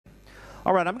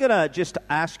All right, I'm going to just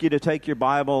ask you to take your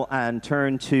Bible and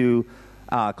turn to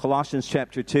Colossians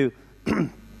chapter 2.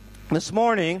 This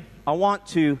morning, I want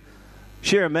to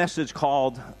share a message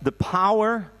called The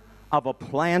Power of a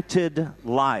Planted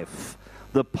Life.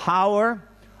 The Power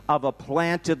of a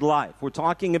Planted Life. We're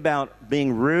talking about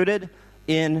being rooted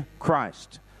in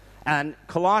Christ. And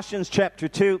Colossians chapter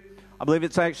 2, I believe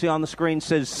it's actually on the screen,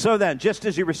 says, "So then, just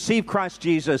as you receive Christ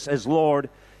Jesus as Lord,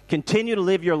 continue to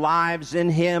live your lives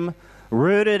in Him,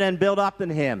 rooted and built up in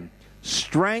Him,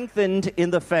 strengthened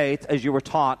in the faith as you were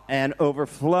taught, and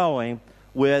overflowing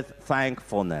with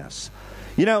thankfulness."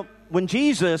 You know, when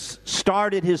Jesus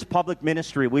started His public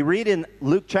ministry, we read in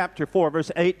Luke chapter 4,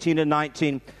 verse 18 and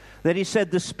 19, that He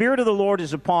said, "The Spirit of the Lord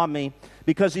is upon me,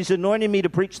 because He's anointed me to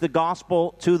preach the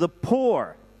gospel to the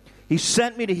poor. He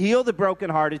sent me to heal the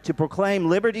brokenhearted, to proclaim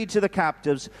liberty to the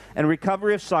captives and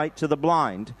recovery of sight to the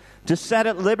blind, to set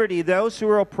at liberty those who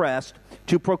are oppressed,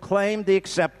 to proclaim the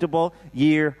acceptable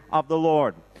year of the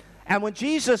Lord." And when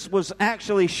Jesus was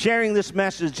actually sharing this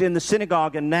message in the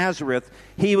synagogue in Nazareth,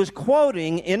 He was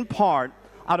quoting in part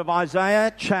out of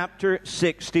Isaiah chapter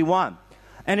 61.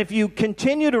 And if you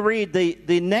continue to read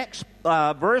the next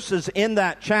verses in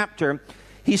that chapter,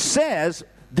 He says,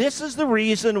 "This is the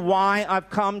reason why I've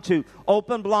come to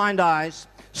open blind eyes,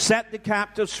 set the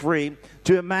captives free,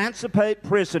 to emancipate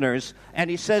prisoners." And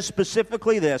He says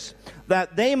specifically this,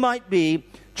 that they might be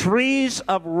trees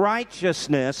of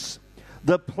righteousness,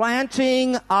 the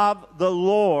planting of the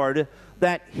Lord,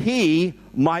 that He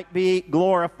might be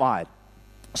glorified.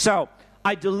 So,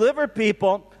 I deliver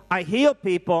people, I heal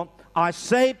people, I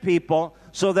save people,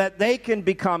 so that they can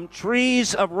become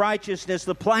trees of righteousness,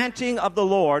 the planting of the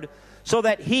Lord, so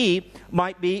that He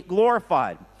might be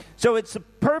glorified. So it's the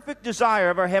perfect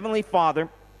desire of our Heavenly Father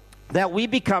that we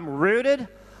become rooted,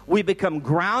 we become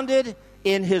grounded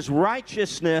in His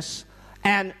righteousness.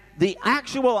 And the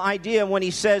actual idea when He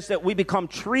says that we become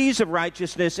trees of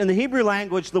righteousness, in the Hebrew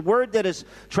language, the word that is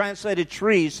translated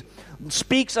trees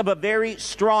speaks of a very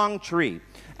strong tree.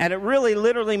 And it really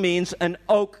literally means an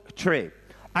oak tree.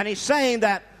 And He's saying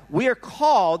that we are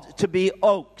called to be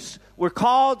oaks. We're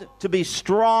called to be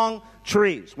strong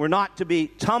trees. We're not to be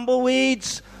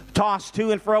tumbleweeds, tossed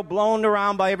to and fro, blown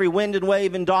around by every wind and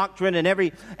wave and doctrine and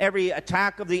every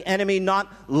attack of the enemy,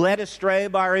 not led astray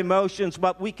by our emotions,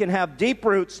 but we can have deep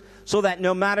roots so that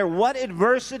no matter what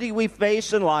adversity we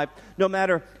face in life, no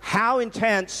matter how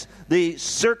intense the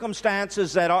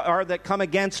circumstances that come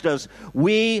against us,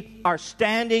 we are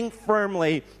standing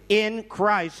firmly in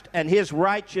Christ and His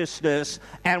righteousness,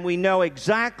 and we know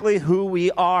exactly who we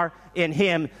are in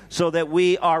Him, so that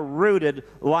we are rooted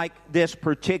like this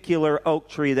particular oak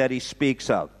tree that He speaks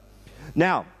of.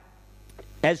 Now,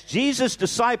 as Jesus'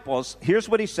 disciples, here's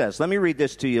what He says. Let me read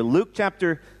this to you. Luke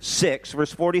chapter 6,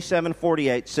 verse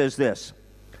 47-48 says this.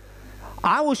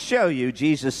 "I will show you,"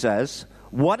 Jesus says,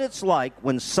 "what it's like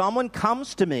when someone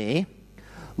comes to me,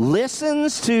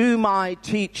 listens to my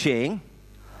teaching,"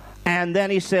 and then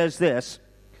He says this.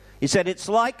 He said, "It's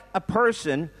like a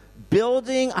person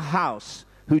building a house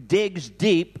who digs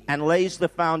deep and lays the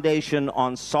foundation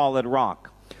on solid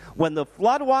rock. When the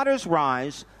floodwaters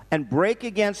rise and break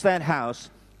against that house,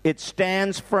 it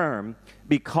stands firm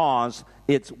because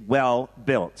it's well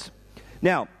built."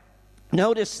 Now,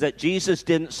 notice that Jesus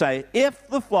didn't say, if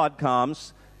the flood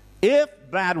comes, if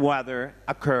bad weather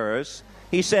occurs.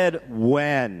 He said,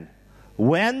 when.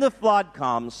 When the flood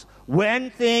comes, when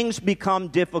things become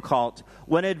difficult,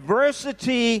 when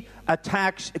adversity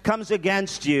comes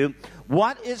against you,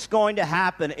 what is going to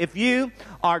happen? If you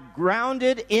are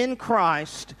grounded in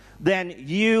Christ, then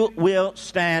you will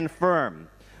stand firm.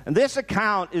 And this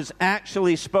account is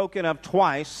actually spoken of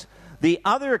twice. The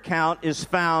other account is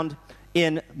found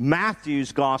in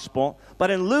Matthew's gospel,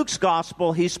 but in Luke's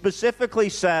gospel, he specifically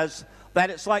says that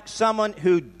it's like someone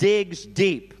who digs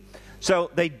deep.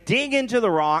 So they dig into the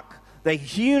rock, they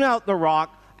hew out the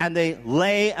rock, and they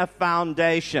lay a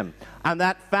foundation. And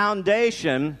that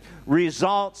foundation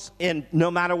results in, no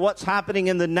matter what's happening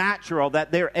in the natural,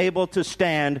 that they're able to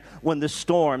stand when the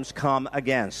storms come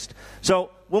against. So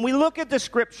when we look at the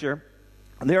Scripture,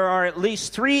 there are at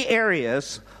least three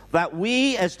areas that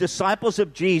we as disciples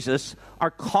of Jesus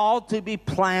are called to be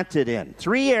planted in.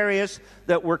 Three areas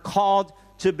that we're called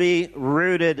to be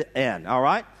rooted in, all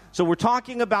right? So we're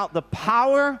talking about the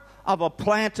power of a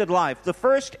planted life. The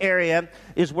first area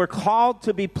is we're called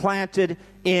to be planted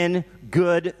in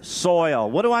good soil.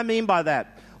 What do I mean by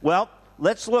that? Well,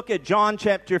 let's look at John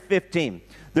chapter 15.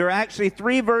 There are actually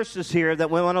three verses here that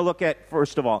we want to look at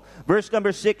first of all. Verse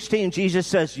number 16, Jesus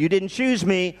says, "You didn't choose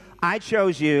me, I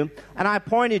chose you, and I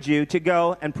appointed you to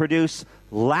go and produce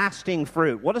lasting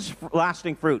fruit. What is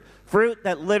lasting fruit? Fruit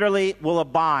that literally will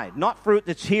abide, not fruit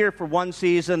that's here for one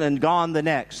season and gone the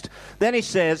next. Then he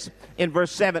says in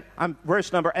verse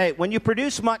number 8, when you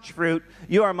produce much fruit,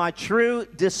 you are my true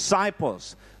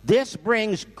disciples. This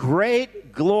brings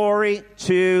great glory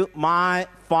to my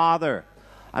Father.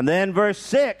 And then verse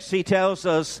 6, he tells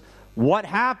us what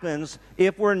happens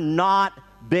if we're not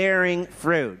bearing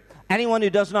fruit. Anyone who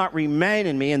does not remain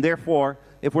in me, and therefore,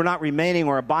 if we're not remaining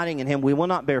or abiding in him, we will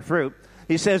not bear fruit.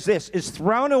 He says this, is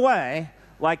thrown away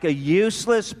like a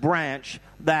useless branch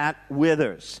that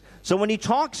withers. So when he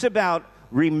talks about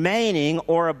remaining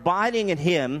or abiding in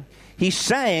him, he's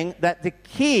saying that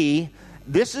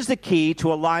this is the key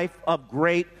to a life of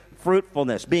great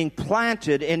fruitfulness, being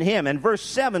planted in him. And verse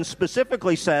 7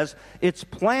 specifically says it's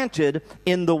planted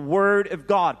in the Word of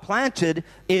God, planted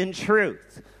in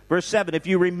truth. Verse 7, if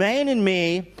you remain in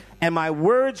me and my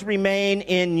words remain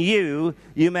in you,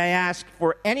 you may ask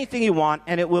for anything you want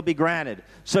and it will be granted.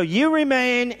 So you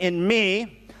remain in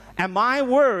me and my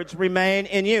words remain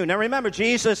in you. Now remember,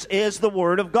 Jesus is the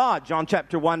Word of God, John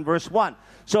chapter 1, verse 1.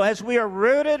 So as we are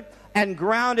rooted and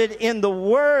grounded in the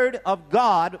Word of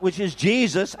God, which is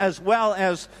Jesus, as well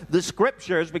as the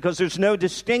Scriptures, because there's no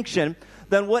distinction,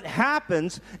 then what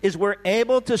happens is we're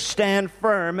able to stand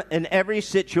firm in every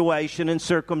situation and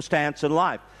circumstance in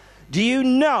life. Do you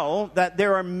know that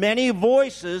there are many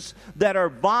voices that are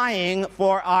vying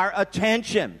for our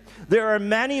attention? There are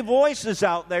many voices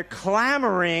out there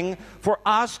clamoring for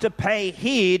us to pay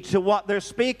heed to what they're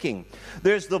speaking.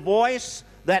 There's the voice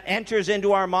that enters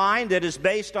into our mind that is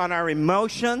based on our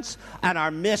emotions and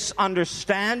our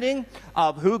misunderstanding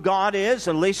of who God is.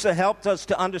 And Lisa helped us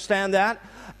to understand that.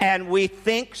 And we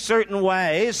think certain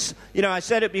ways. You know, I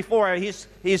said it before,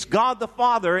 he's God the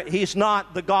Father, he's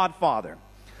not the Godfather.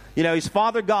 You know, he's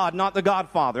Father God, not the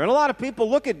Godfather. And a lot of people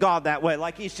look at God that way,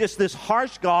 like he's just this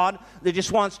harsh God that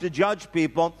just wants to judge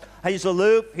people. He's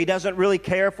aloof, he doesn't really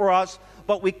care for us.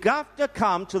 But we got to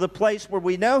come to the place where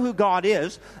we know who God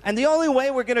is, and the only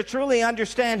way we're going to truly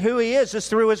understand who he is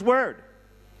through his Word.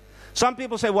 Some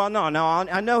people say, well, no,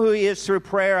 I know who he is through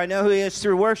prayer, I know who he is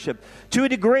through worship. To a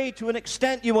degree, to an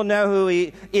extent, you will know who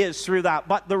he is through that.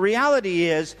 But the reality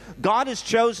is, God has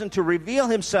chosen to reveal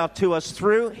himself to us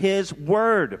through his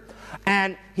Word.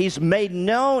 And he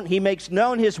makes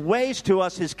known his ways to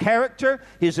us, his character,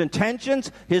 his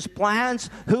intentions, his plans,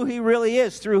 who he really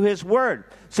is through his Word.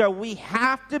 So we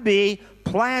have to be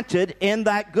planted in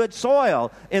that good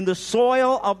soil, in the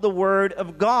soil of the Word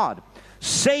of God.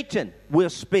 Satan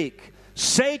will speak.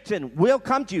 Satan will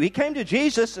come to you. He came to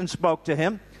Jesus and spoke to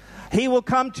him. He will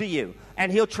come to you,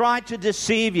 and he'll try to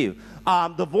deceive you.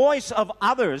 The voice of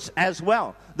others as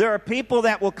well. There are people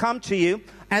that will come to you,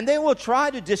 and they will try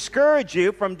to discourage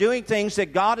you from doing things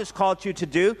that God has called you to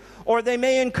do, or they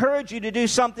may encourage you to do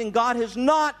something God has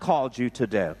not called you to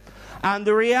do. And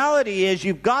the reality is,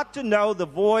 you've got to know the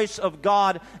voice of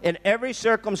God in every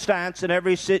circumstance and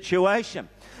every situation.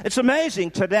 It's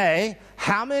amazing today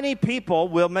how many people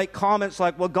will make comments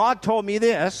like, well, God told me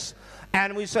this.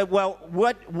 And we say, well,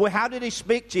 how did he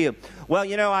speak to you? Well,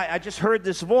 you know, I just heard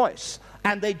this voice.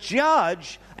 And they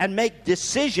judge and make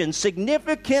decisions,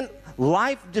 significant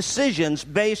life decisions,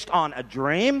 based on a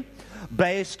dream,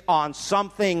 based on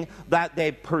something that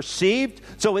they perceived.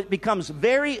 So it becomes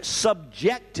very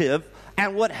subjective.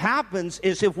 And what happens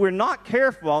is, if we're not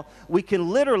careful, we can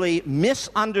literally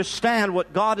misunderstand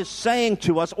what God is saying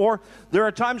to us. Or there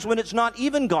are times when it's not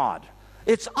even God.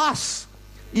 It's us,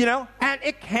 you know, and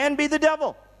it can be the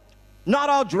devil. Not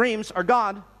all dreams are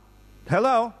God.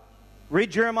 Hello? Read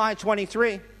Jeremiah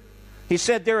 23. He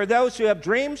said, there are those who have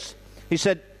dreams. He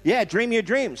said, yeah, dream your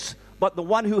dreams. But the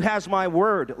one who has my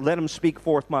word, let him speak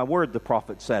forth my word, the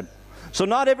prophet said. So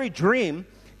not every dream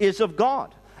is of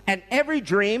God. And every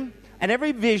dream and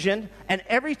every vision and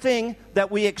everything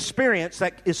that we experience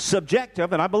that is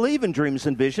subjective, and I believe in dreams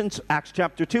and visions, Acts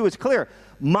chapter 2 is clear,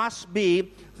 must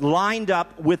be lined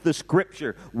up with the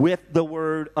Scripture, with the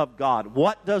Word of God.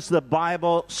 What does the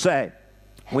Bible say?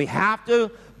 We have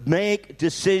to make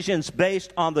decisions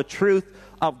based on the truth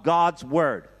of God's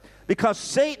Word. Because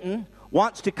Satan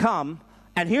wants to come,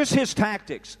 and here's his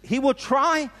tactics. He will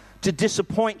try to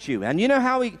disappoint you. And you know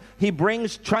how he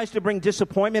tries to bring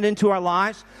disappointment into our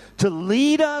lives? To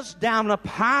lead us down a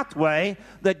pathway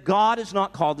that God has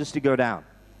not called us to go down.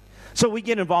 So we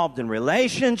get involved in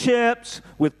relationships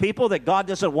with people that God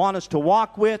doesn't want us to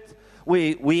walk with.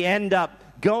 We end up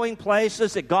going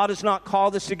places that God has not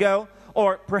called us to go.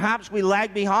 Or perhaps we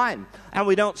lag behind and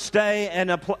we don't stay in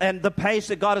the pace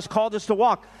that God has called us to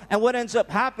walk. And what ends up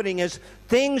happening is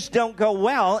things don't go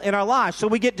well in our lives, so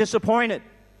we get disappointed.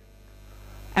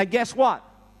 And guess what?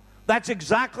 That's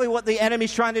exactly what the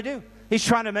enemy's trying to do. He's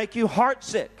trying to make you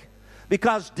heartsick,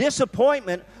 because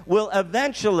disappointment will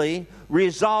eventually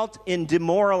result in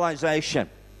demoralization.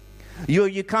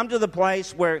 You come to the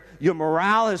place where your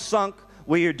morale is sunk,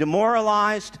 where you're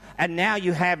demoralized, and now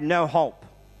you have no hope.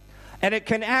 And it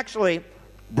can actually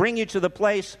bring you to the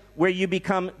place where you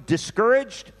become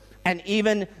discouraged and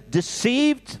even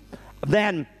deceived.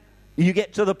 Then you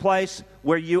get to the place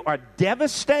where you are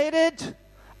devastated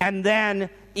and then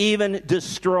even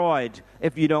destroyed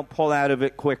if you don't pull out of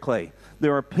it quickly.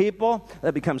 There are people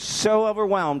that become so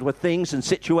overwhelmed with things and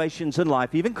situations in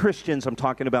life, even Christians I'm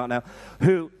talking about now,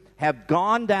 who have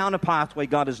gone down a pathway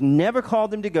God has never called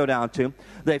them to go down to.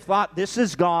 They thought this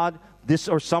is God, this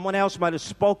or someone else might have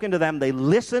spoken to them. They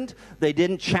listened, they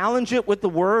didn't challenge it with the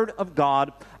Word of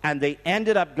God, and they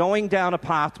ended up going down a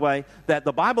pathway that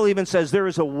the Bible even says there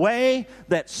is a way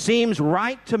that seems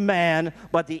right to man,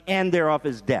 but the end thereof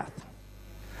is death.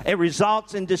 It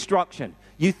results in destruction.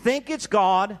 You think it's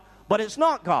God, but it's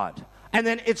not God. And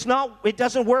then it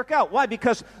doesn't work out. Why?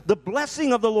 Because the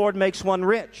blessing of the Lord makes one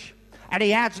rich, and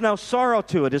he adds no sorrow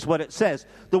to it, is what it says.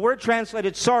 The word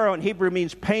translated sorrow in Hebrew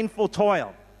means painful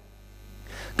toil.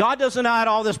 God doesn't add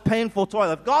all this painful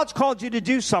toil. If God's called you to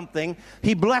do something,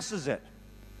 he blesses it.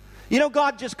 You know,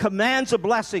 God just commands a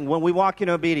blessing when we walk in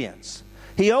obedience.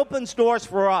 He opens doors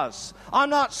for us. I'm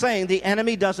not saying the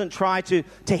enemy doesn't try to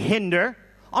hinder.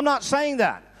 I'm not saying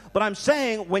that. But I'm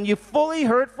saying when you fully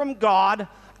heard from God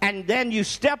and then you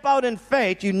step out in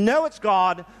faith, you know it's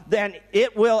God, then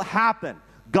it will happen.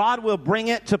 God will bring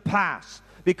it to pass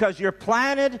because you're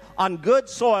planted on good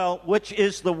soil, which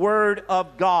is the Word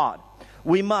of God.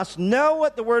 We must know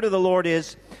what the Word of the Lord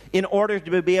is in order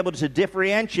to be able to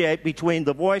differentiate between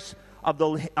the voice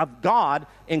of God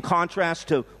in contrast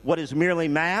to what is merely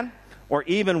man, or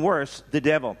even worse, the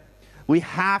devil. We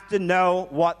have to know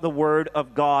what the Word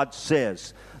of God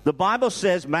says. The Bible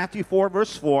says, Matthew 4,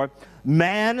 verse 4,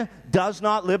 man does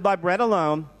not live by bread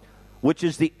alone, which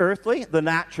is the earthly, the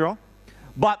natural,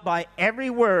 but by every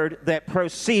word that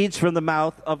proceeds from the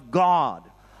mouth of God.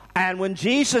 And when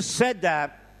Jesus said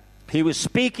that, he was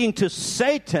speaking to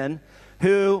Satan,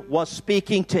 who was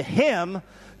speaking to him,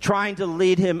 trying to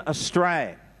lead him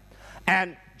astray.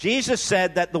 And Jesus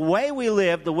said that the way we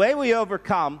live, the way we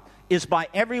overcome, is by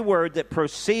every word that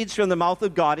proceeds from the mouth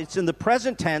of God. It's in the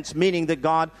present tense, meaning that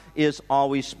God is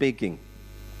always speaking.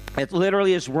 It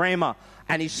literally is rhema.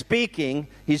 And he's speaking,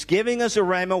 he's giving us a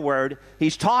rhema word,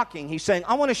 he's talking, he's saying,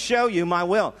 I want to show you my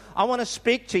will. I want to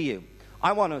speak to you.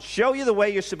 I want to show you the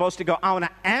way you're supposed to go. I want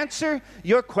to answer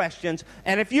your questions.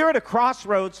 And if you're at a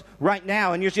crossroads right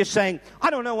now and you're just saying,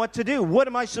 I don't know what to do. What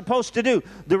am I supposed to do?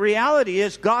 The reality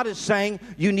is God is saying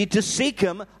you need to seek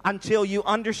him until you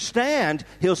understand.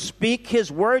 He'll speak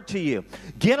his word to you.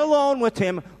 Get alone with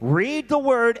him. Read the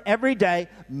word every day.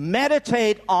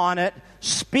 Meditate on it.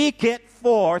 Speak it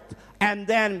forth. And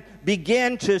then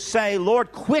begin to say,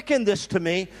 Lord, quicken this to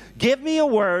me. Give me a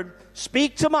word.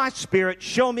 Speak to my spirit.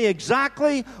 Show me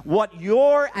exactly what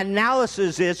your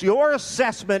analysis is, your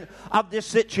assessment of this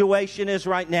situation is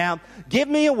right now. Give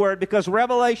me a word, because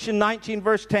Revelation 19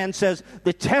 verse 10 says,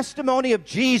 the testimony of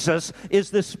Jesus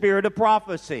is the spirit of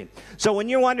prophecy. So when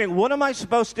you're wondering, what am I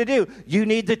supposed to do? You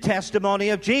need the testimony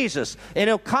of Jesus. And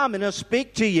he'll come and he'll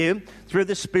speak to you through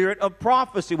the spirit of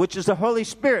prophecy, which is the Holy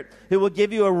Spirit. It will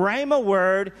give you a rhema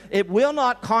word. It will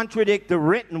not contradict the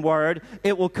written word.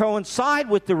 It will coincide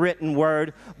with the written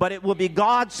word, but it will be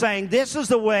God saying, this is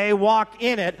the way, walk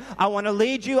in it. I want to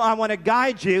lead you, I want to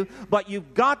guide you, but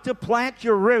you've got to plant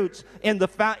your roots in the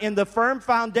firm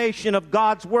foundation of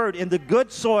God's word, in the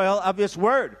good soil of his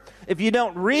word. If you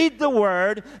don't read the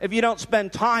word, if you don't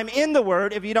spend time in the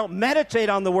word, if you don't meditate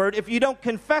on the word, if you don't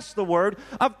confess the word,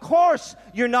 of course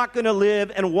you're not going to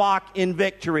live and walk in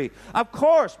victory. Of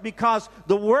course, because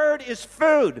the word is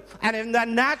food. And in the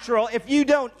natural, if you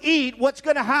don't eat, what's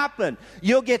going to happen?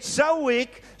 You'll get so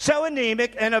weak, so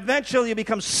anemic, and eventually you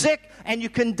become sick and you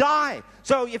can die.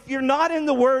 So if you're not in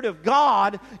the Word of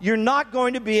God, you're not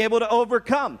going to be able to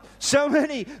overcome. So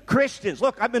many Christians,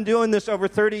 look, I've been doing this over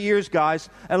 30 years, guys,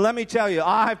 and let me tell you,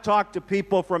 I've talked to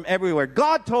people from everywhere.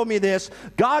 God told me this,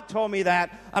 God told me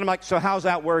that, and I'm like, so how's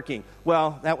that working?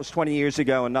 Well, that was 20 years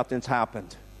ago and nothing's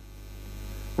happened.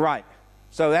 Right.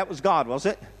 So that was God, was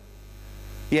it?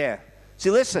 Yeah. See,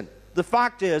 listen, the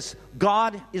fact is,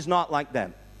 God is not like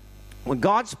them. When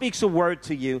God speaks a word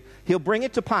to you, he'll bring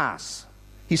it to pass.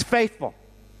 He's faithful.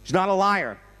 He's not a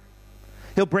liar.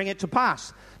 He'll bring it to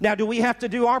pass. Now, do we have to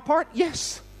do our part?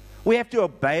 Yes. We have to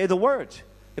obey the word.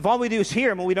 If all we do is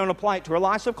hear him and we don't apply it to our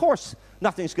lives, of course,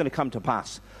 nothing's going to come to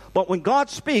pass. But when God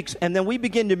speaks and then we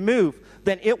begin to move,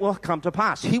 then it will come to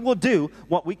pass. He will do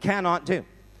what we cannot do.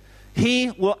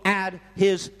 He will add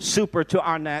his super to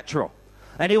our natural.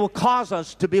 And he will cause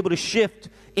us to be able to shift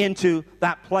into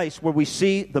that place where we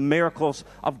see the miracles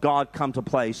of God come to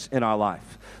place in our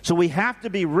life. So we have to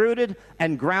be rooted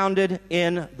and grounded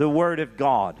in the Word of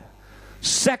God.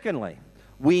 Secondly,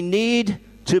 we need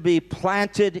to be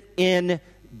planted in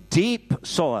deep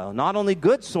soil. Not only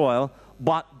good soil,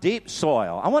 but deep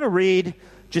soil. I want to read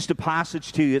just a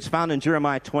passage to you. It's found in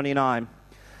Jeremiah 29. It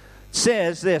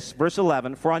says this, verse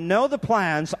 11, "For I know the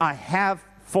plans I have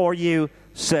for you,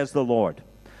 says the Lord.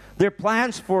 They're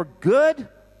plans for good,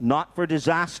 not for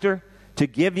disaster, to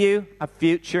give you a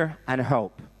future and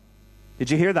hope." Did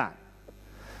you hear that?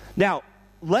 Now,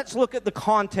 let's look at the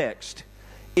context.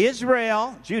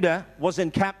 Israel, Judah, was in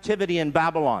captivity in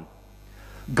Babylon.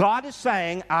 God is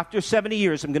saying, after 70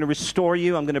 years, I'm going to restore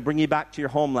you. I'm going to bring you back to your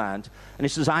homeland. And he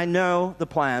says, I know the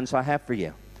plans I have for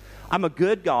you. I'm a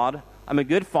good God. I'm a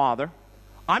good father.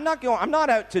 I'm not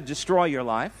out to destroy your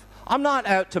life. I'm not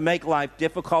out to make life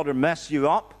difficult or mess you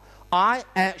up. I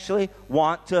actually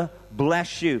want to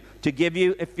bless you, to give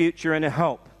you a future and a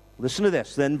hope. Listen to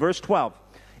this. Then verse 12.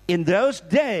 "In those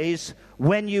days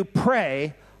when you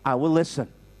pray, I will listen."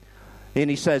 And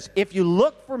he says, "If you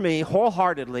look for me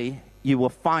wholeheartedly, you will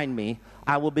find me.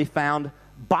 I will be found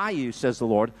by you, says the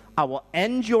Lord. I will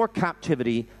end your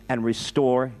captivity and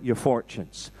restore your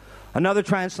fortunes." Another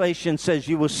translation says,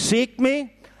 "You will seek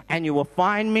me and you will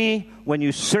find me when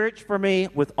you search for me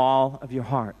with all of your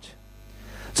heart."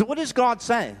 So what is God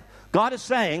saying? God is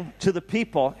saying to the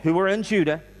people who are in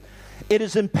Judah, it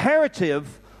is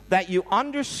imperative that you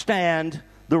understand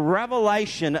the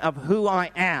revelation of who I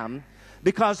am,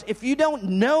 because if you don't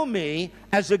know me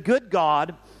as a good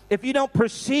God, if you don't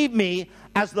perceive me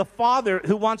as the Father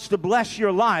who wants to bless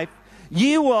your life,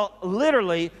 you will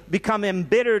literally become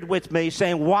embittered with me,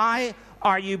 saying, why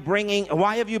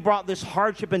have you brought this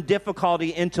hardship and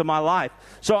difficulty into my life?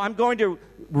 So I'm going to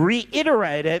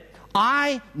reiterate it.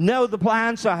 I know the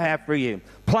plans I have for you.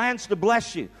 Plans to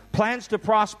bless you. Plans to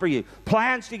prosper you.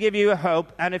 Plans to give you a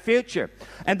hope and a future.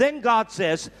 And then God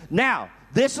says, now,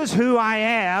 this is who I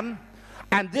am,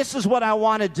 and this is what I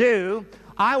want to do.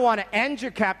 I want to end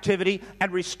your captivity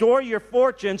and restore your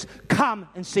fortunes. Come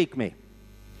and seek me.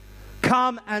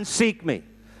 Come and seek me.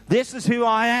 This is who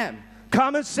I am.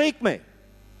 Come and seek me.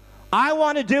 I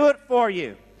want to do it for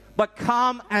you, but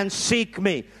come and seek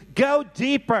me. Go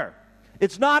deeper.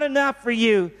 It's not enough for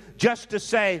you just to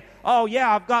say, oh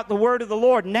yeah, I've got the word of the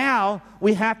Lord. Now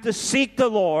we have to seek the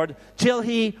Lord till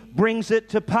he brings it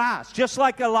to pass. Just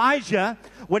like Elijah,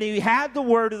 when he had the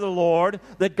word of the Lord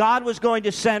that God was going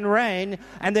to send rain,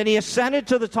 and then he ascended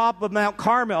to the top of Mount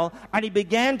Carmel and he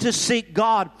began to seek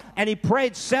God, and he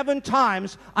prayed 7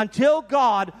 times until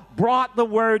God brought the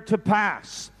word to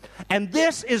pass. And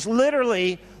this is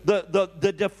literally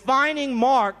the defining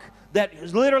mark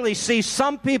that literally sees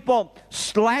some people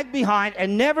lag behind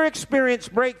and never experience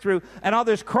breakthrough, and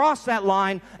others cross that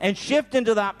line and shift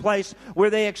into that place where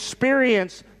they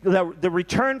experience the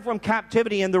return from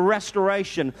captivity and the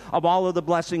restoration of all of the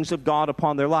blessings of God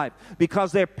upon their life.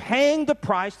 Because they're paying the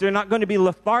price. They're not going to be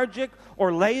lethargic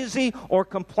or lazy or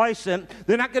complacent.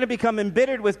 They're not going to become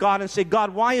embittered with God and say,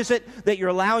 God, why is it that you're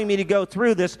allowing me to go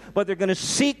through this? But they're going to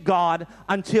seek God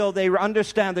until they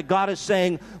understand that God is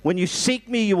saying, when you seek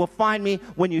me, you will find me.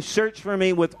 When you search for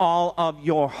me with all of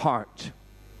your heart.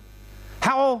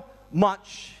 How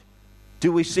much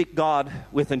do we seek God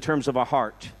with in terms of our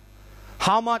heart?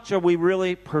 How much are we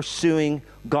really pursuing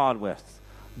God with?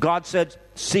 God said,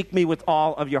 seek me with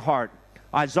all of your heart.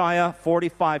 Isaiah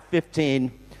 45:15,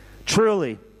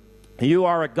 truly, you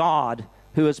are a God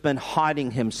who has been hiding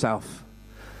himself.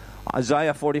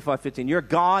 Isaiah 45:15, you're a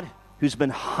God who's been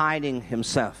hiding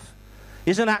himself.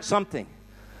 Isn't that something?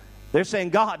 They're saying,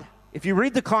 God, if you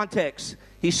read the context,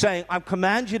 he's saying, I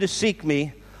command you to seek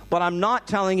me, but I'm not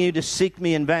telling you to seek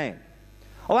me in vain.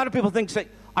 A lot of people say,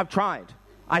 I've tried.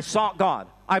 I sought God.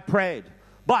 I prayed.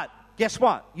 But guess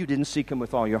what? You didn't seek him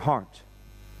with all your heart.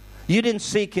 You didn't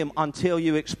seek him until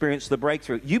you experienced the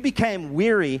breakthrough. You became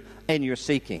weary in your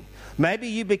seeking. Maybe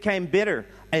you became bitter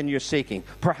in your seeking.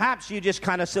 Perhaps you just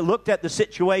kind of looked at the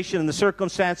situation and the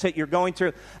circumstance that you're going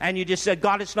through, and you just said,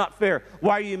 God, it's not fair.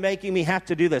 Why are you making me have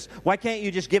to do this? Why can't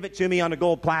you just give it to me on a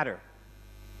gold platter?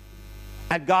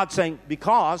 And God's saying,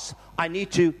 because I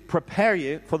need to prepare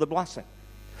you for the blessing.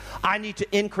 I need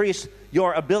to increase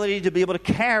your ability to be able to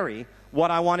carry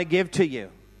what I want to give to you.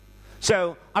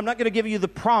 So I'm not going to give you the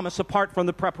promise apart from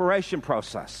the preparation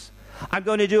process. I'm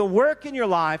going to do a work in your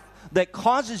life that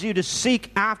causes you to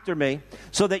seek after me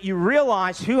so that you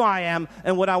realize who I am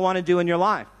and what I want to do in your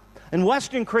life. And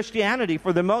Western Christianity,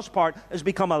 for the most part, has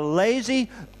become a lazy,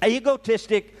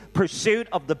 egotistic pursuit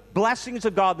of the blessings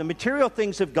of God, the material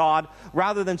things of God,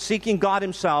 rather than seeking God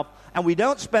himself. And we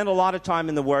don't spend a lot of time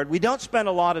in the Word. We don't spend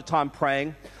a lot of time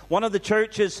praying. One of the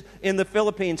churches in the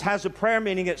Philippines has a prayer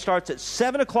meeting. It starts at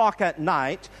 7 o'clock at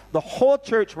night. The whole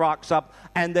church rocks up,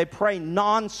 and they pray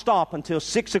nonstop until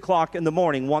 6 o'clock in the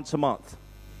morning once a month.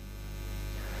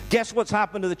 Guess what's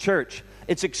happened to the church?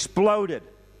 It's exploded.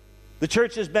 The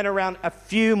church has been around a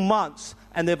few months,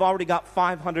 and they've already got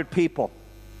 500 people.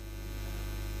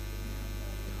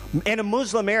 In a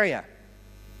Muslim area.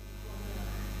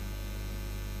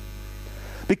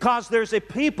 Because there's a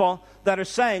people that are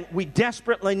saying, we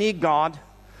desperately need God.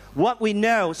 What we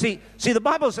know. See, the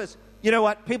Bible says, you know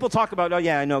what? People talk about, oh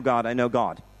yeah, I know God, I know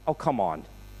God. Oh, come on.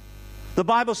 The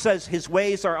Bible says his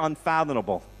ways are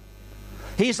unfathomable.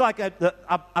 He's like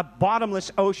a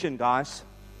bottomless ocean, guys.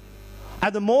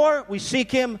 And the more we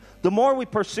seek him, the more we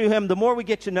pursue him, the more we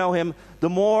get to know him, the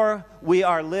more we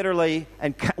are literally,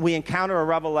 and we encounter a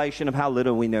revelation of how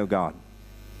little we know God.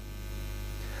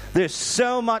 There's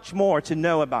so much more to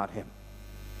know about him.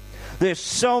 There's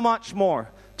so much more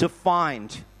to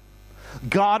find.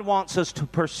 God wants us to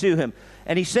pursue him.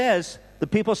 And he says, the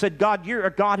people said, God, you're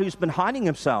a God who's been hiding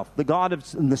himself, the God of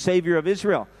the Savior of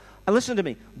Israel. And listen to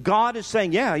me. God is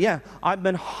saying, yeah, I've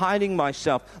been hiding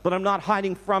myself, but I'm not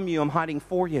hiding from you. I'm hiding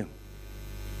for you.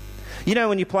 You know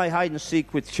when you play hide and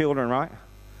seek with children, right?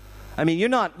 I mean, you're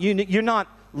not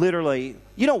literally,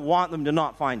 you don't want them to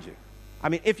not find you. I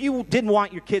mean, if you didn't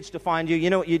want your kids to find you, you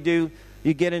know what you do?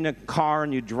 You get in a car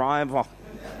and you drive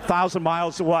 1,000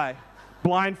 miles away,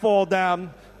 blindfold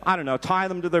them, I don't know, tie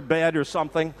them to their bed or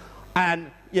something,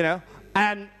 and, you know,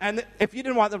 and if you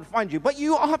didn't want them to find you, but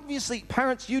you obviously,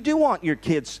 parents, you do want your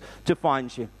kids to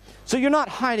find you. So you're not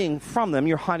hiding from them,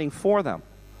 you're hiding for them.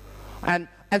 And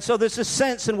so there's a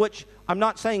sense in which, I'm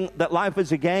not saying that life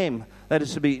is a game that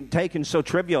is to be taken so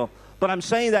trivial, but I'm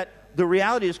saying that the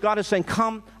reality is God is saying,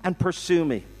 come and pursue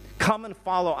me. Come and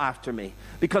follow after me,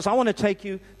 because I want to take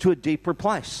you to a deeper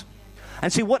place.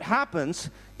 And see, what happens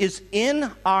is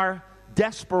in our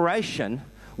desperation,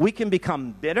 we can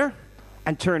become bitter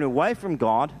and turn away from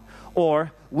God,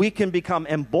 or we can become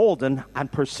emboldened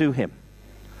and pursue him.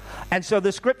 And so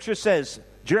the scripture says,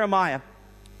 Jeremiah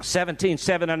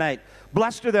 17:7-8,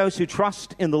 blessed are those who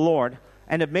trust in the Lord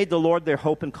and have made the Lord their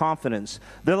hope and confidence.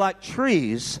 They're like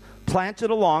trees planted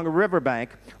along a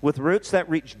riverbank with roots that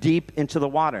reach deep into the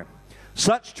water.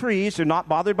 Such trees are not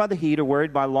bothered by the heat or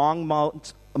worried by long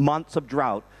months of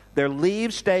drought. Their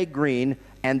leaves stay green,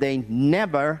 and they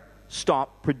never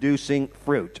stop producing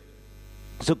fruit.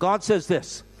 So God says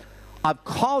this, I've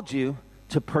called you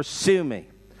to pursue me.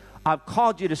 I've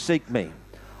called you to seek me.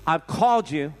 I've called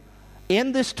you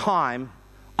in this time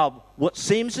of what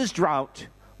seems as drought,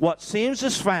 what seems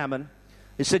as famine.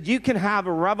 He said you can have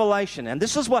a revelation. And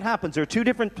this is what happens. There are two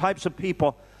different types of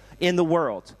people in the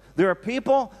world. There are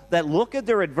people that look at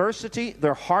their adversity,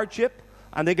 their hardship,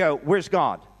 and they go, where's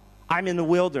God? I'm in the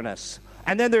wilderness.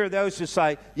 And then there are those who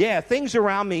say, yeah, things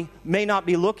around me may not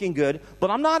be looking good, but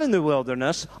I'm not in the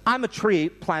wilderness. I'm a tree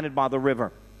planted by the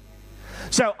river.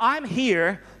 So I'm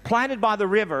here, planted by the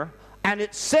river, and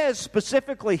it says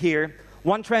specifically here,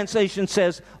 one translation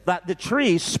says that the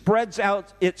tree spreads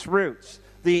out its roots.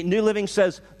 The New Living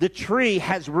says the tree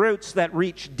has roots that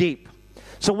reach deep.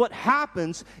 So what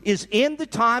happens is in the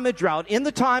time of drought, in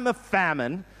the time of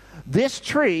famine, this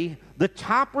tree, the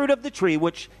taproot of the tree,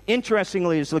 which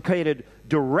interestingly is located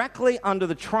directly under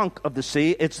the trunk of the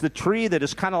sea. It's the tree that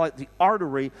is kind of like the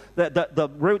artery,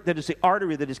 the root that is the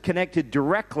artery that is connected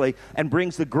directly and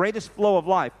brings the greatest flow of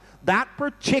life. That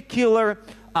particular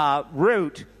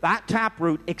root, that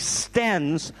taproot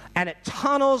extends and it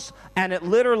tunnels and it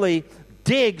literally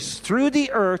digs through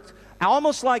the earth,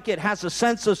 almost like it has a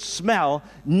sense of smell,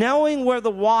 knowing where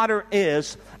the water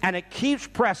is, and it keeps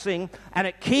pressing and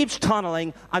it keeps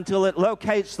tunneling until it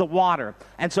locates the water.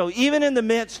 And so even in the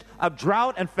midst of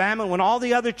drought and famine, when all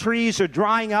the other trees are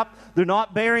drying up, they're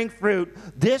not bearing fruit,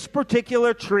 this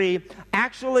particular tree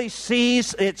actually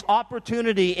sees its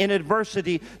opportunity in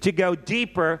adversity to go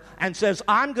deeper and says,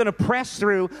 I'm going to press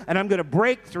through and I'm going to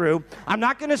break through. I'm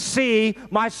not going to see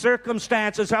my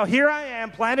circumstances, how here I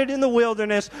am planted in the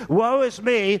wilderness, woe is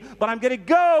me, but I'm going to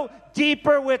go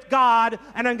deeper with God,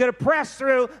 and I'm going to press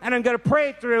through, and I'm going to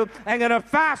pray through, and I'm going to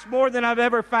fast more than I've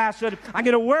ever fasted. I'm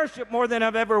going to worship more than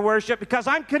I've ever worshiped, because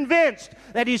I'm convinced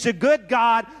that He's a good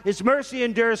God. His mercy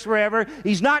endures forever.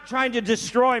 He's not trying to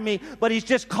destroy me, but He's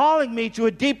just calling me to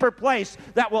a deeper place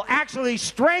that will actually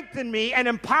strengthen me and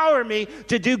empower me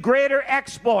to do greater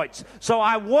exploits. So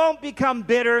I won't become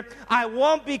bitter. I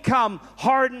won't become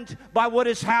hardened by what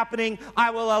is happening.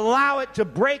 I will allow it to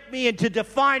break me and to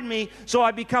define me, so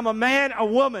I become a man, a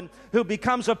woman who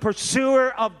becomes a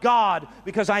pursuer of God,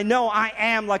 because I know I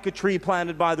am like a tree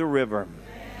planted by the river.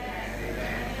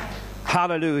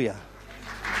 Hallelujah.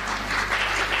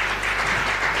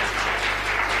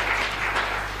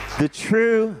 The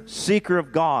true seeker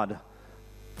of God,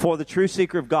 for the true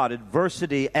seeker of God,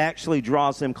 adversity actually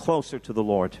draws them closer to the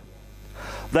Lord.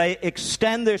 They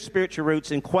extend their spiritual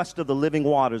roots in quest of the living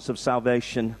waters of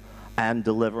salvation and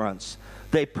deliverance.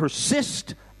 They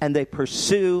persist and they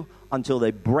pursue until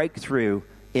they break through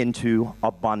into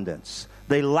abundance.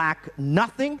 They lack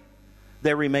nothing.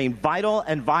 They remain vital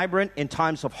and vibrant in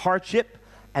times of hardship,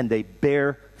 and they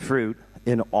bear fruit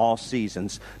in all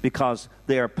seasons because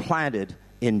they are planted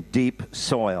in deep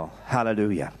soil.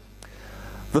 Hallelujah.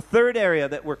 The third area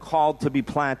that we're called to be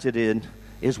planted in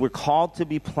is we're called to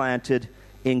be planted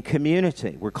in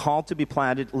community. We're called to be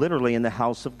planted literally in the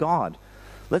house of God.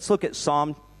 Let's look at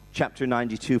Psalm chapter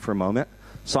 92 for a moment.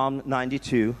 Psalm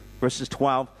 92, verses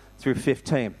 12 through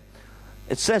 15.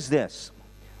 It says this: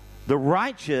 the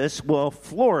righteous will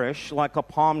flourish like a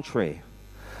palm tree.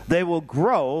 They will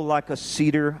grow like a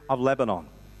cedar of Lebanon.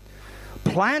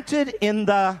 Planted in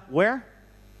the, where?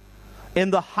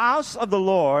 In the house of the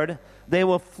Lord, they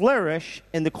will flourish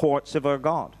in the courts of our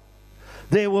God.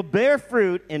 They will bear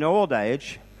fruit in old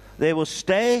age. They will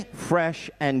stay fresh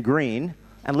and green.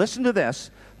 And listen to this: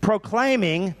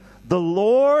 proclaiming, the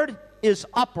Lord is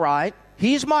upright,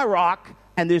 He's my rock,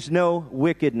 and there's no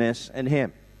wickedness in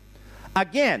Him.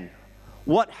 Again,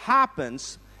 what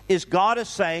happens is God is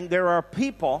saying there are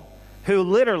people who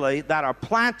literally that are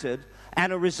planted,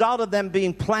 and a result of them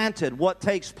being planted, what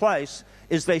takes place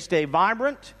is they stay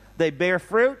vibrant, they bear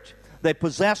fruit, they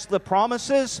possess the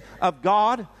promises of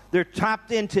God, they're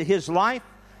tapped into His life,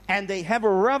 and they have a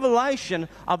revelation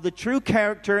of the true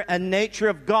character and nature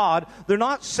of God. They're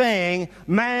not saying,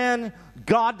 man,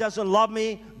 God doesn't love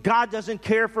me, God doesn't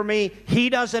care for me, He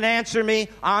doesn't answer me,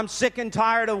 I'm sick and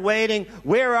tired of waiting,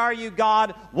 where are you,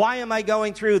 God, why am I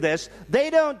going through this? They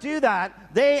don't do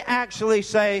that. They actually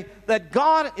say that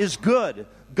God is good,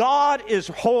 God is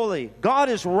holy, God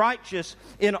is righteous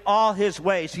in all His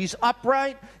ways. He's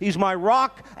upright, He's my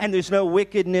rock, and there's no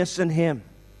wickedness in Him.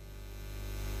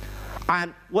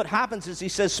 And what happens is he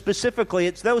says specifically,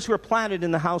 it's those who are planted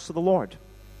in the house of the Lord.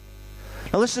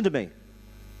 Now listen to me.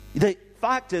 The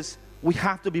fact is, we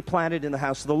have to be planted in the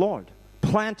house of the Lord.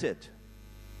 Planted.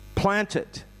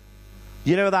 Planted.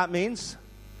 You know what that means?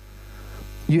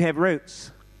 You have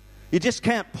roots. You just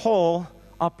can't pull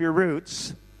up your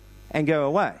roots and go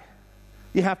away.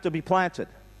 You have to be planted.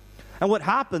 And what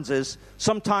happens is,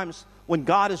 sometimes when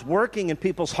God is working in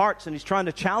people's hearts and He's trying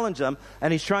to challenge them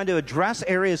and He's trying to address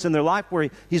areas in their life where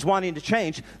He's wanting to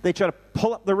change, they try to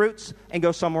pull up the roots and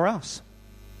go somewhere else.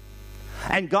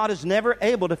 And God is never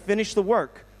able to finish the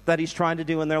work that He's trying to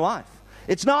do in their life.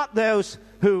 It's not those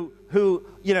who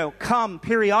come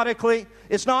periodically.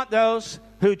 It's not those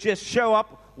who just show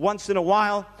up once in a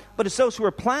while. But it's those who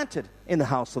are planted in the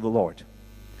house of the Lord.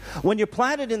 When you're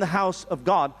planted in the house of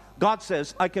God, God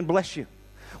says, I can bless you.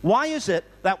 Why is it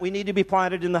that we need to be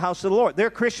planted in the house of the Lord? There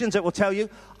are Christians that will tell you,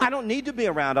 I don't need to be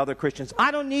around other Christians. I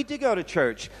don't need to go to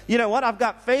church. You know what? I've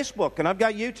got Facebook and I've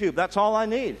got YouTube. That's all I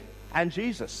need. And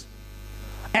Jesus.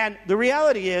 And the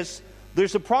reality is,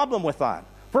 there's a problem with that.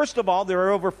 First of all, there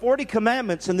are over 40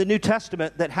 commandments in the New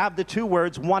Testament that have the two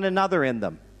words one another in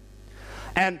them.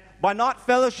 And by not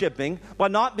fellowshipping, by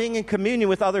not being in communion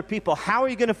with other people, how are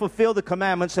you going to fulfill the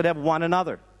commandments that have one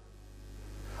another?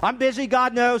 I'm busy,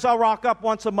 God knows, I'll rock up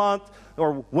once a month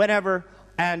or whenever,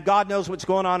 and God knows what's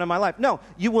going on in my life. No,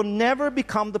 you will never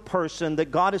become the person that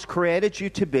God has created you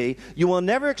to be. You will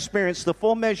never experience the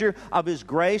full measure of His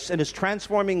grace and His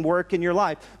transforming work in your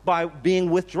life by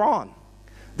being withdrawn.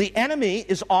 The enemy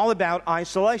is all about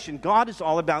isolation. God is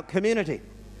all about community.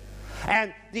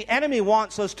 And the enemy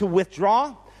wants us to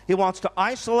withdraw. He wants to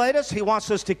isolate us. He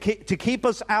wants us to keep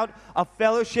us out of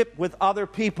fellowship with other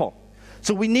people.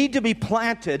 So we need to be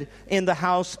planted in the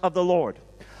house of the Lord.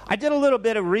 I did a little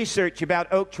bit of research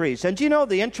about oak trees. And do you know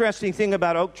the interesting thing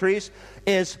about oak trees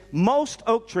is most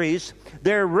oak trees,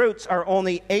 their roots are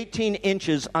only 18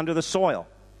 inches under the soil.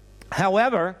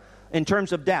 However, in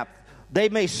terms of depth, they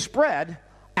may spread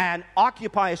and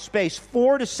occupy a space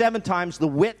 4 to 7 times the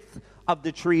width of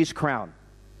the tree's crown.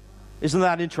 Isn't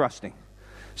that interesting?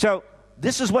 So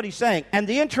this is what he's saying. And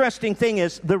the interesting thing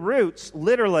is the roots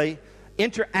literally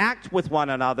interact with one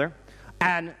another,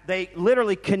 and they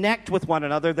literally connect with one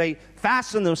another. They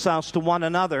fasten themselves to one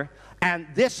another, and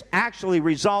this actually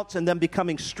results in them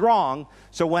becoming strong.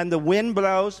 So when the wind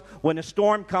blows, when a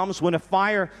storm comes, when a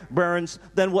fire burns,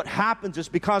 then what happens is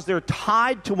because they're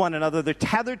tied to one another, they're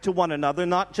tethered to one another,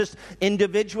 not just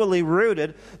individually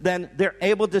rooted, then they're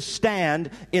able to stand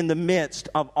in the midst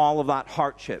of all of that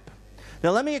hardship.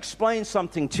 Now let me explain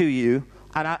something to you,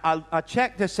 and I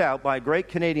checked this out by a great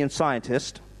Canadian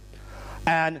scientist,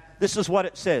 and this is what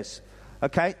it says,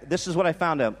 okay? This is what I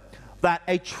found out. That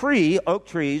a tree, oak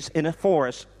trees in a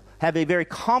forest, have a very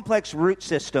complex root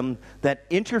system that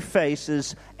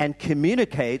interfaces and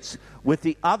communicates with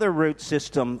the other root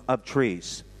system of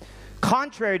trees.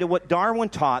 Contrary to what Darwin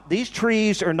taught, these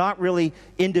trees are not really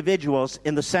individuals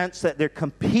in the sense that they're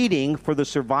competing for the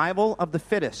survival of the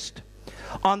fittest.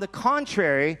 On the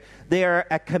contrary, they are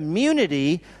a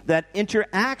community that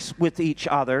interacts with each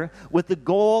other with the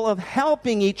goal of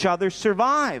helping each other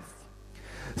survive.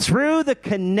 Through the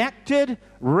connected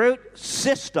root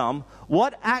system,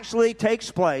 what actually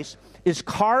takes place is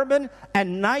carbon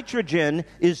and nitrogen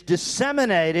is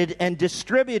disseminated and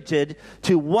distributed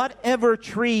to whatever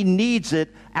tree needs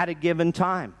it at a given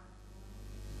time.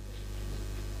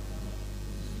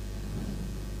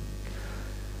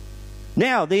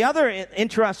 Now, the other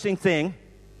interesting thing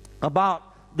about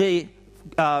the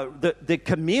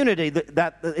community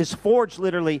that is forged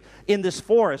literally in this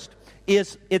forest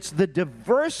is it's the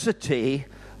diversity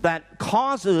that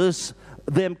causes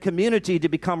the community to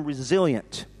become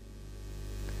resilient.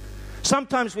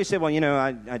 Sometimes we say, well, you know,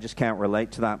 I just can't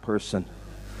relate to that person.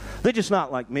 They're just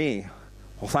not like me.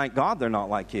 Well, thank God they're not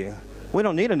like you. We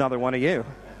don't need another one of you.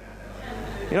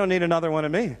 You don't need another one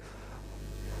of me.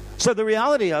 So the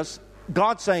reality is,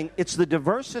 God's saying it's the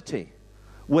diversity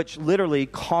which literally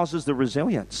causes the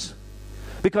resilience.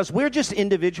 Because we're just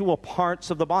individual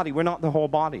parts of the body. We're not the whole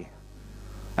body.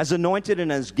 As anointed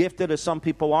and as gifted as some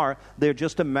people are, they're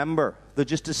just a member. They're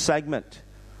just a segment.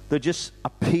 They're just a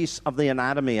piece of the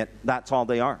anatomy. That's all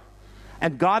they are.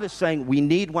 And God is saying we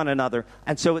need one another.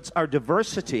 And so it's our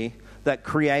diversity that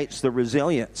creates the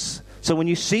resilience. So when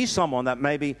you see someone that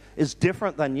maybe is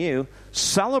different than you,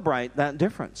 celebrate that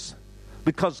difference.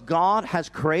 Because God has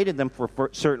created them for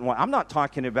a certain way. I'm not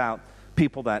talking about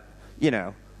people that, you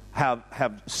know,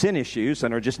 have sin issues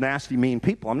and are just nasty, mean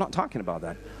people. I'm not talking about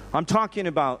that. I'm talking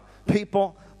about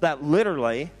people that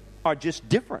literally are just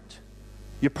different.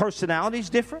 Your personality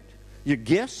is different. Your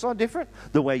gifts are different.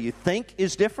 The way you think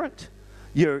is different.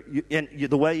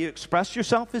 The way you express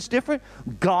yourself is different.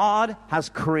 God has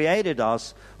created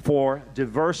us for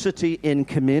diversity in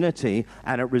community,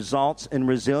 and it results in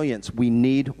resilience. We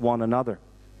need one another.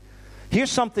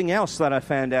 Here's something else that I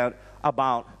found out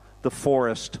about the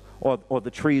forest or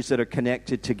the trees that are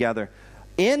connected together.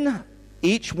 In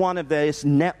each one of these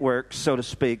networks, so to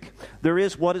speak, there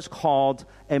is what is called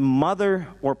a mother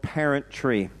or parent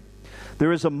tree.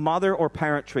 There is a mother or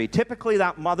parent tree. Typically,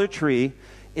 that mother tree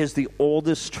is the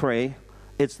oldest tree.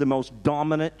 It's the most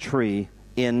dominant tree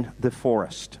in the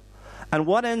forest. And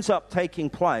what ends up taking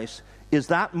place is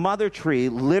that mother tree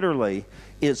literally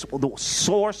is the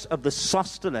source of the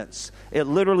sustenance. It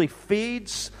literally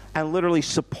feeds and literally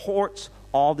supports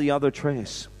all the other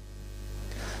trees.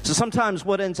 So sometimes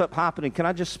what ends up happening, can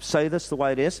I just say this the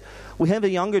way it is? We have a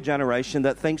younger generation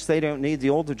that thinks they don't need the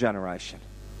older generation.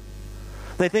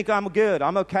 They think, I'm good,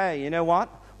 I'm okay. You know what?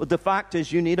 But the fact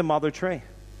is you need a mother tree.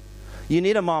 You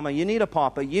need a mama, you need a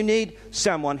papa, you need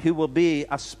someone who will be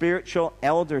a spiritual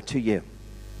elder to you.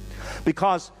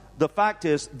 Because the fact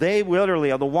is, they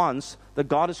literally are the ones that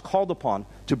God has called upon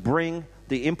to bring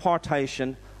the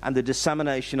impartation and the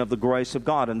dissemination of the grace of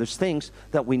God. And there's things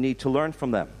that we need to learn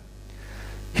from them.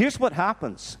 Here's what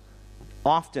happens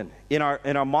often in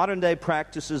our modern day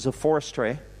practices of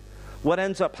forestry. What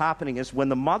ends up happening is when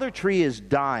the mother tree is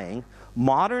dying,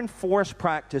 modern forest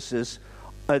practices,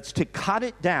 it's to cut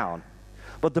it down.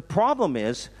 But the problem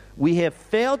is we have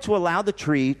failed to allow the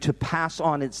tree to pass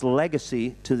on its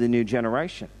legacy to the new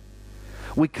generation.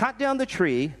 We cut down the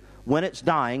tree when it's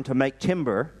dying to make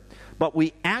timber, but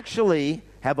we actually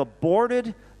have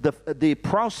aborted the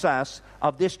process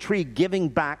of this tree giving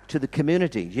back to the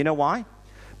community. You know why?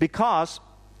 Because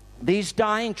these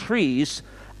dying trees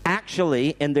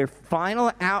actually, in their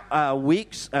final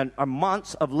weeks and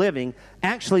months of living,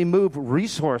 actually move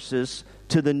resources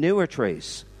to the newer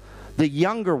trees, the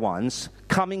younger ones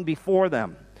coming before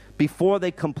them, before they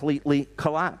completely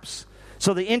collapse.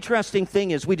 So the interesting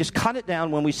thing is we just cut it down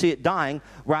when we see it dying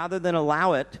rather than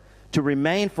allow it to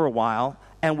remain for a while,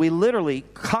 and we literally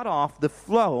cut off the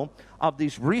flow of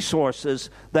these resources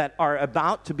that are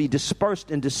about to be dispersed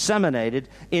and disseminated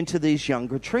into these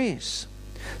younger trees.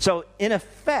 So in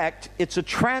effect, it's a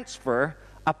transfer,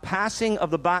 a passing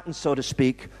of the baton, so to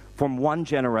speak, from one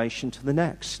generation to the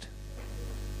next.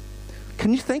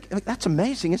 Can you think? That's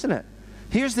amazing, isn't it?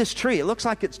 Here's this tree. It looks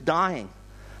like it's dying.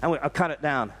 And I cut it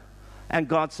down. And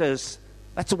God says,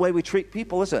 that's the way we treat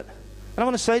people, is it? And I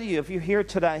want to say to you, if you're here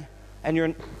today and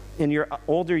you're in your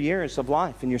older years of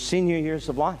life, in your senior years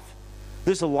of life,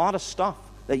 there's a lot of stuff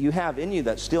that you have in you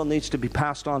that still needs to be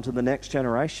passed on to the next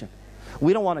generation.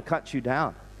 We don't want to cut you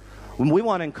down. We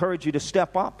want to encourage you to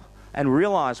step up and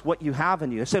realize what you have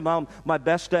in you. I say, Mom, my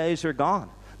best days are gone.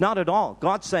 Not at all.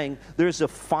 God's saying there's a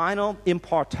final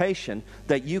impartation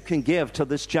that you can give to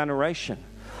this generation.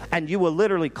 And you will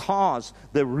literally cause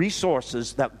the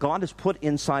resources that God has put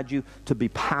inside you to be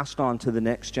passed on to the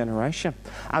next generation.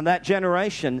 And that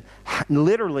generation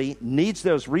literally needs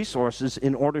those resources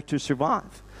in order to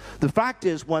survive. The fact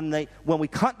is, when we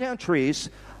cut down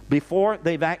trees before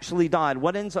they've actually died,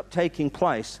 what ends up taking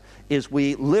place is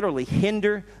we literally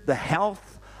hinder the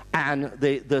health and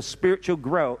the spiritual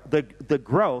growth, the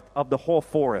growth of the whole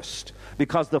forest.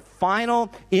 Because the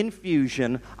final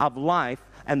infusion of life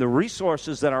and the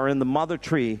resources that are in the mother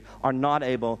tree are not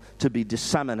able to be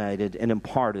disseminated and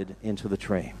imparted into the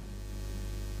tree.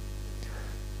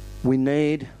 We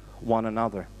need one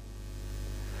another.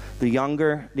 The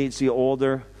younger needs the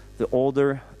older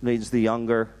needs the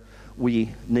younger.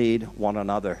 We need one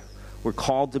another. We're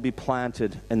called to be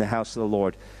planted in the house of the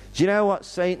Lord. Do you know what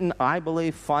Satan, I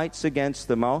believe, fights against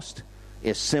the most?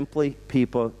 Is simply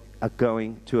people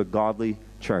going to a godly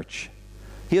church.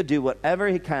 He'll do whatever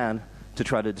he can to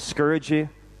try to discourage you.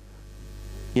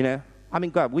 You know, I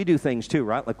mean, God, we do things too,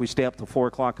 right? Like we stay up till 4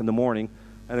 o'clock in the morning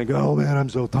and then go, oh man, I'm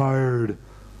so tired.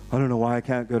 I don't know why I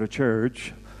can't go to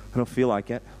church. I don't feel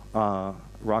like it.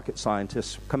 Rocket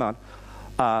scientists, come on.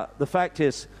 The fact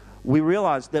is, we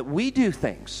realize that we do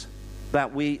things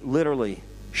that we literally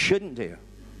shouldn't do,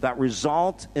 that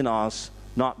result in us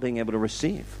not being able to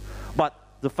receive. But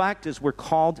the fact is, we're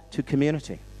called to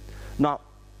community. Not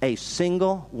a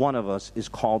single one of us is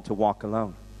called to walk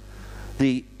alone.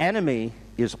 The enemy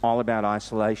is all about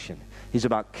isolation. He's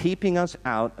about keeping us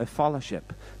out of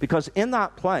fellowship. Because in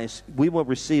that place, we will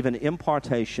receive an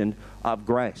impartation of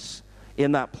grace.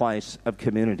 In that place of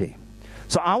community.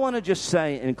 So I want to just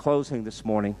say in closing this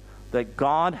morning that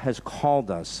God has called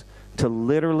us to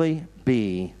literally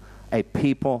be a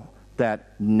people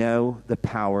that know the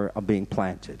power of being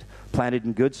planted. Planted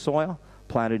in good soil,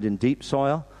 planted in deep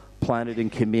soil, planted in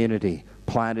community,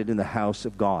 planted in the house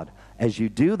of God. As you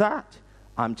do that,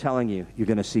 I'm telling you, you're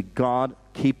going to see God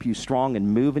keep you strong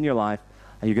and move in your life,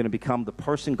 and you're going to become the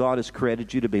person God has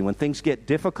created you to be. When things get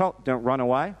difficult, don't run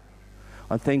away.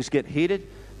 When things get heated,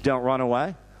 don't run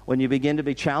away. When you begin to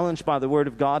be challenged by the Word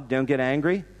of God, don't get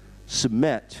angry.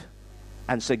 Submit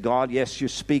and say, God, yes, you're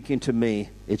speaking to me.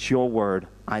 It's your Word.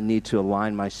 I need to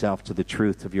align myself to the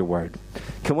truth of your Word.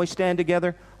 Can we stand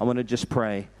together? I want to just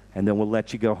pray, and then we'll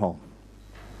let you go home.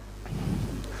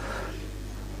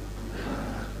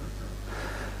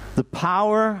 The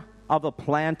power of a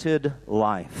planted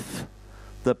life.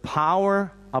 The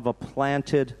power of a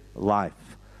planted life.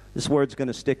 This word's going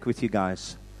to stick with you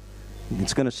guys.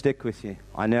 It's going to stick with you.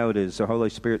 I know it is. The Holy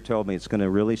Spirit told me it's going to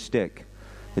really stick.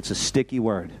 It's a sticky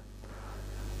word.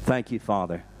 Thank you,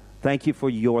 Father. Thank you for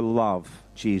your love,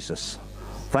 Jesus.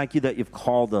 Thank you that you've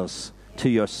called us to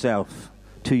yourself,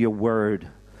 to your word,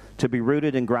 to be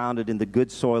rooted and grounded in the good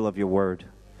soil of your word,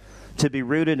 to be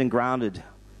rooted and grounded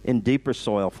in deeper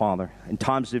soil, Father, in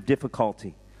times of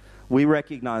difficulty. We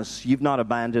recognize you've not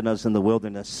abandoned us in the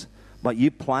wilderness, but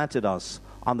you planted us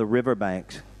on the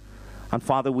riverbank. And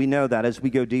Father, we know that as we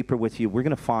go deeper with you, we're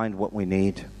going to find what we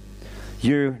need.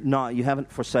 You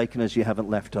haven't forsaken us, you haven't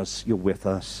left us, you're with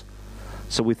us.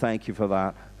 So we thank you for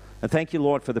that. And thank you,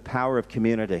 Lord, for the power of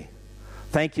community.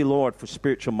 Thank you, Lord, for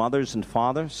spiritual mothers and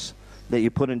fathers that you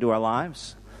put into our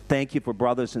lives. Thank you for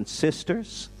brothers and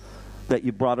sisters that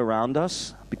you brought around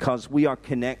us, because we are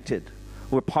connected.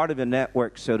 We're part of a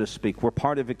network, so to speak. We're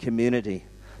part of a community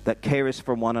that cares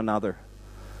for one another,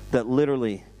 that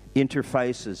literally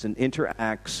interfaces and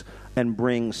interacts and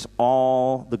brings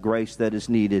all the grace that is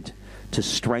needed to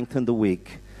strengthen the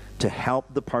weak, to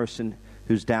help the person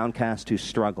who's downcast, who's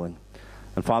struggling.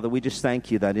 And Father, we just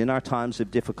thank you that in our times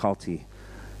of difficulty,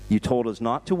 you told us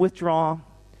not to withdraw,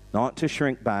 not to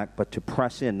shrink back, but to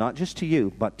press in, not just to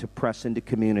you, but to press into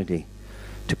community,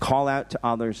 to call out to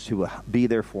others who will be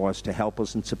there for us, to help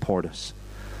us and support us.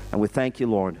 And we thank you,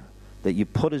 Lord, that you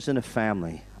put us in a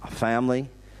family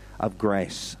of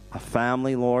grace, a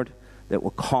family, Lord, that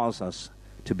will cause us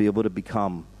to be able to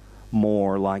become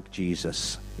more like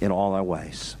Jesus in all our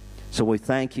ways. So we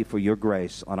thank you for your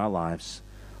grace on our lives,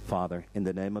 Father, in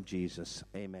the name of Jesus.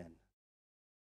 Amen.